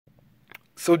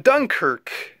So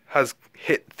Dunkirk has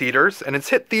hit theaters, and it's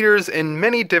hit theaters in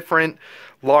many different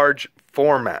large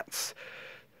formats.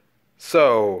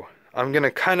 So I'm going to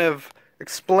kind of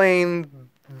explain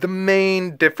the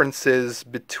main differences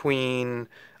between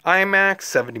IMAX,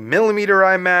 70mm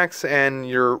IMAX, and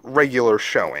your regular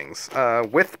showings.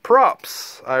 With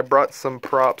props. I brought some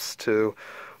props to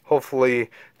hopefully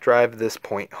drive this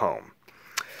point home.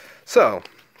 So,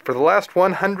 for the last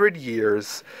 100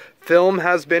 years, film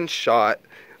has been shot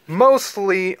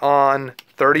mostly on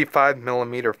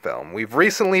 35mm film. We've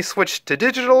recently switched to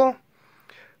digital,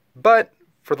 but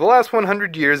for the last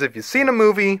 100 years, if you've seen a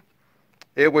movie,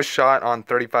 it was shot on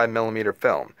 35mm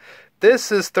film.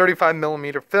 This is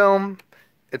 35mm film.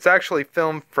 It's actually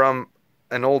filmed from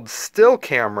an old still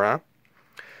camera.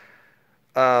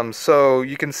 So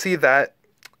you can see that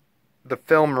the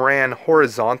film ran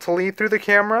horizontally through the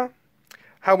camera.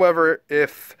 However,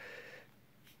 if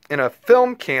in a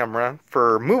film camera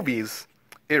for movies,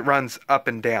 it runs up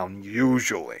and down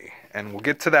usually. And we'll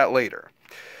get to that later.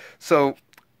 So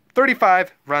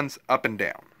 35 runs up and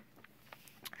down.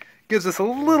 Gives us a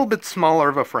little bit smaller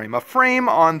of a frame. A frame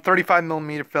on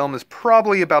 35mm film is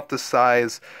probably about the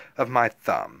size of my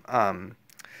thumb.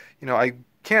 I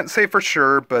can't say for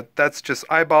sure, but that's just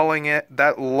eyeballing it.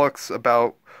 That looks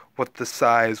about what the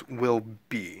size will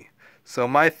be. So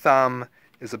my thumb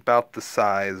is about the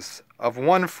size of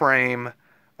one frame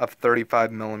of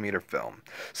 35mm film.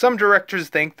 Some directors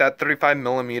think that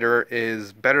 35mm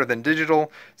is better than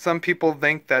digital. Some people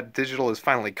think that digital is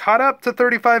finally caught up to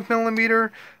 35mm.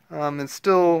 It's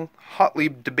still hotly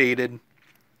debated.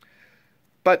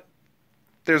 But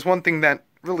there's one thing that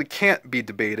really can't be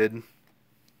debated.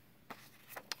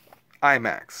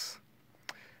 IMAX.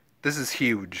 This is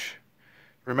huge.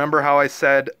 Remember how I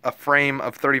said a frame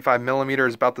of 35mm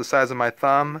is about the size of my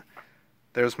thumb?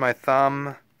 There's my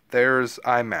thumb. There's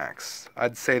IMAX.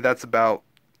 I'd say that's about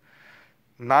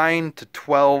 9 to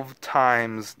 12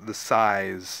 times the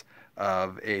size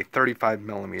of a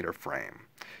 35mm frame.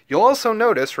 You'll also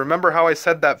notice, remember how I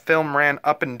said that film ran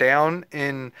up and down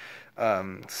in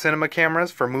cinema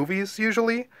cameras for movies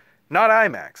usually? Not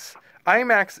IMAX.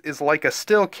 IMAX is like a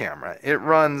still camera. It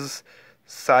runs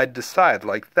side to side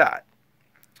like that.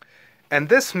 And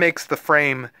this makes the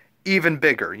frame even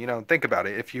bigger. Think about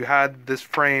it. If you had this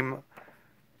frame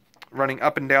running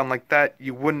up and down like that,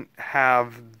 you wouldn't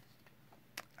have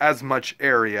as much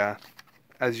area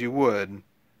as you would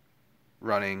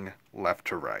running left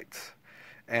to right.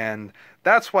 And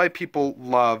that's why people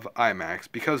love IMAX,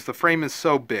 because the frame is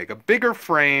so big. A bigger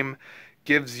frame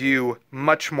gives you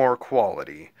much more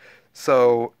quality.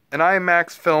 So an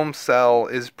IMAX film cell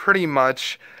is pretty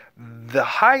much the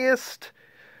highest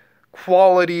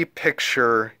quality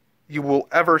picture you will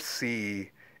ever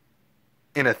see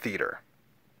in a theater.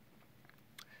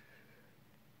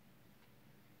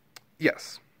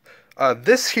 Yes.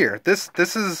 This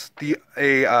is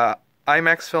a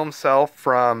IMAX film cell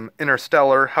from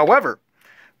Interstellar. However,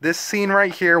 this scene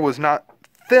right here was not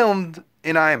filmed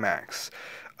in IMAX.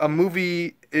 A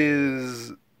movie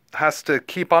has to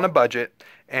keep on a budget,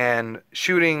 and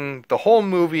shooting the whole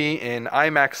movie in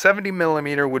IMAX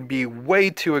 70mm would be way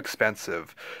too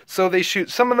expensive. So they shoot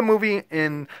some of the movie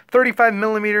in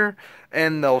 35mm,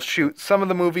 and they'll shoot some of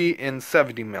the movie in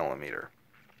 70mm.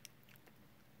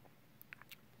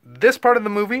 This part of the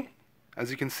movie,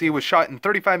 as you can see, was shot in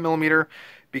 35mm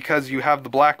because you have the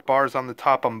black bars on the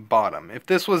top and bottom. If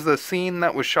this was the scene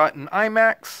that was shot in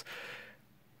IMAX,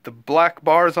 the black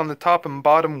bars on the top and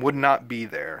bottom would not be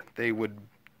there. It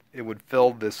would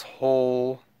fill this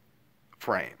whole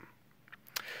frame.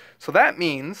 So that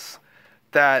means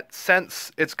that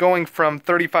since it's going from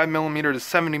 35mm to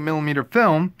 70mm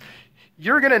film,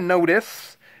 you're going to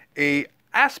notice a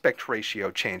aspect ratio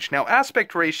change. Now,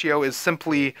 aspect ratio is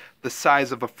simply the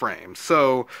size of a frame.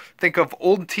 So think of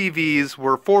old TVs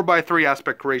were 4:3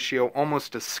 aspect ratio,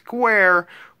 almost a square,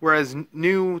 whereas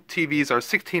new TVs are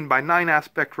 16:9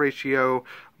 aspect ratio,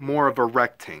 more of a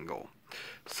rectangle.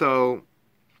 So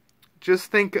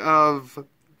just think of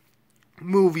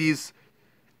movies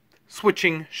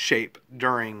switching shape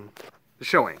during the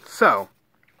showing. So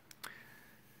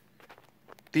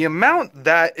the amount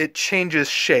that it changes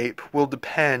shape will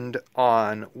depend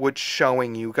on which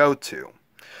showing you go to.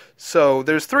 So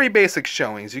there's three basic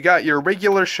showings. You got your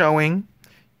regular showing,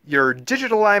 your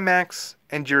digital IMAX,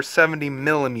 and your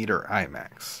 70mm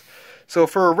IMAX. So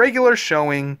for a regular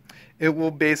showing, it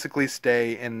will basically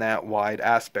stay in that wide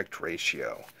aspect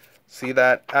ratio. See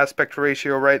that aspect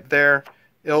ratio right there?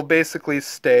 It'll basically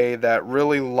stay that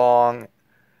really long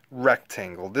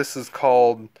rectangle. This is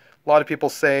called, a lot of people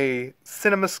say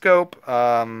CinemaScope.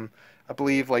 I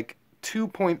believe like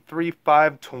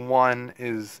 2.35 to 1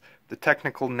 is the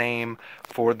technical name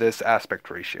for this aspect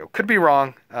ratio. Could be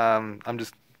wrong. I'm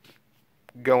just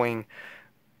going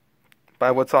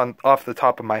by what's off the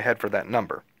top of my head for that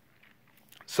number.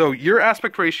 So your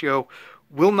aspect ratio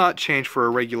will not change for a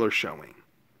regular showing.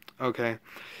 Okay?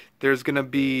 There's going to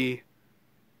be...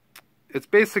 It's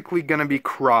basically going to be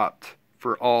cropped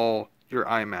for all your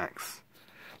IMAX.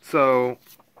 So,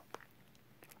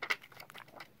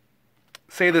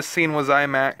 say this scene was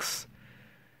IMAX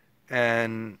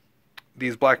and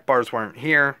these black bars weren't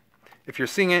here. If you're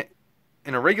seeing it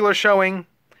in a regular showing,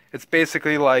 it's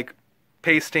basically like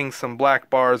pasting some black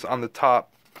bars on the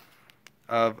top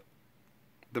of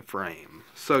the frame.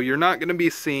 So you're not going to be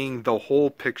seeing the whole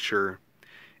picture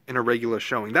in a regular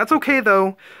showing. That's okay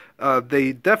though.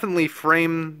 They definitely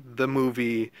frame the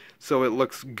movie so it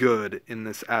looks good in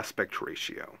this aspect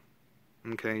ratio.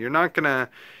 Okay, you're not gonna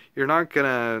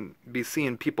be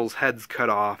seeing people's heads cut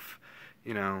off,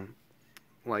 you know,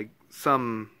 like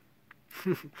some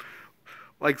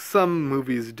like some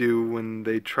movies do when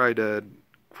they try to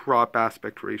crop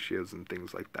aspect ratios and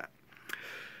things like that.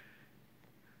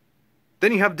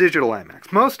 Then you have digital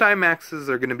IMAX. Most IMAXs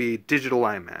are going to be digital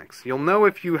IMAX. You'll know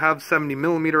if you have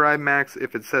 70mm IMAX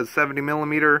if it says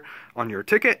 70mm on your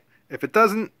ticket. If it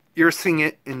doesn't, you're seeing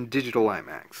it in digital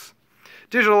IMAX.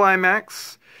 Digital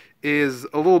IMAX is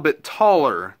a little bit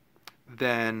taller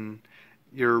than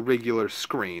your regular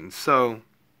screen. So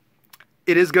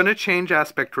it is going to change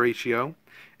aspect ratio,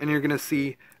 and you're going to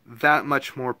see that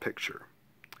much more picture.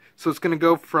 So it's going to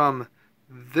go from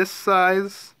this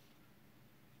size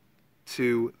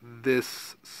to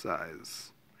this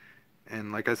size.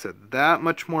 And like I said, that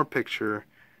much more picture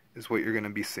is what you're going to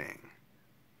be seeing.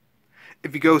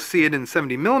 If you go see it in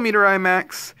 70mm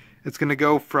IMAX, it's going to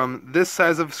go from this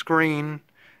size of screen,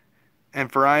 and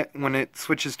when it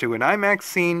switches to an IMAX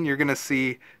scene, you're going to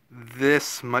see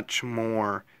this much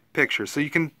more picture. So you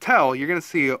can tell you're going to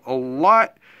see a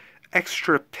lot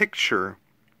extra picture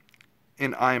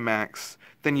in IMAX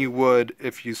than you would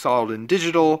if you saw it in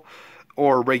digital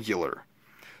or regular.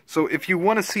 So if you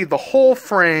want to see the whole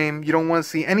frame, you don't want to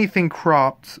see anything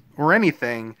cropped or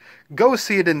anything, go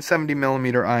see it in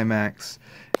 70mm IMAX,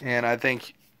 and I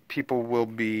think people will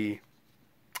be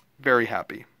very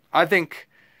happy. I think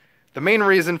the main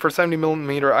reason for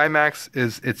 70mm IMAX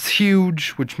is it's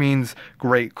huge, which means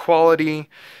great quality,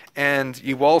 and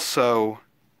you also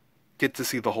get to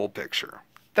see the whole picture.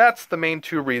 That's the main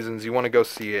two reasons you want to go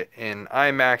see it in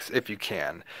IMAX if you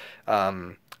can.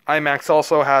 IMAX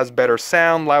also has better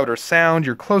sound, louder sound.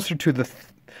 You're closer to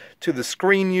the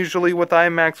screen usually with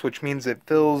IMAX, which means it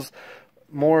fills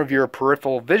more of your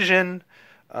peripheral vision.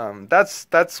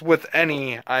 That's with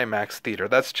any IMAX theater.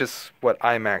 That's just what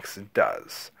IMAX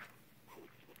does.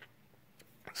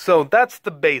 So that's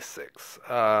the basics.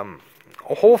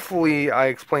 Hopefully I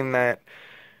explained that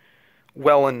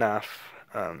well enough.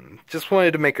 Just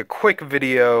wanted to make a quick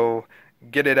video,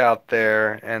 get it out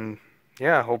there, and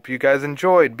yeah, hope you guys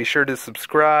enjoyed. Be sure to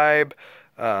subscribe,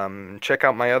 check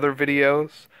out my other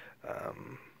videos.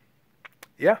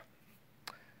 Yeah.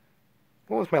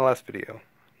 What was my last video?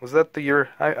 Was that the year?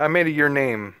 I made a Your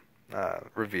Name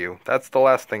review. That's the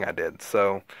last thing I did.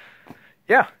 So,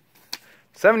 yeah.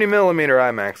 70mm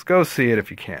IMAX. Go see it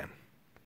if you can.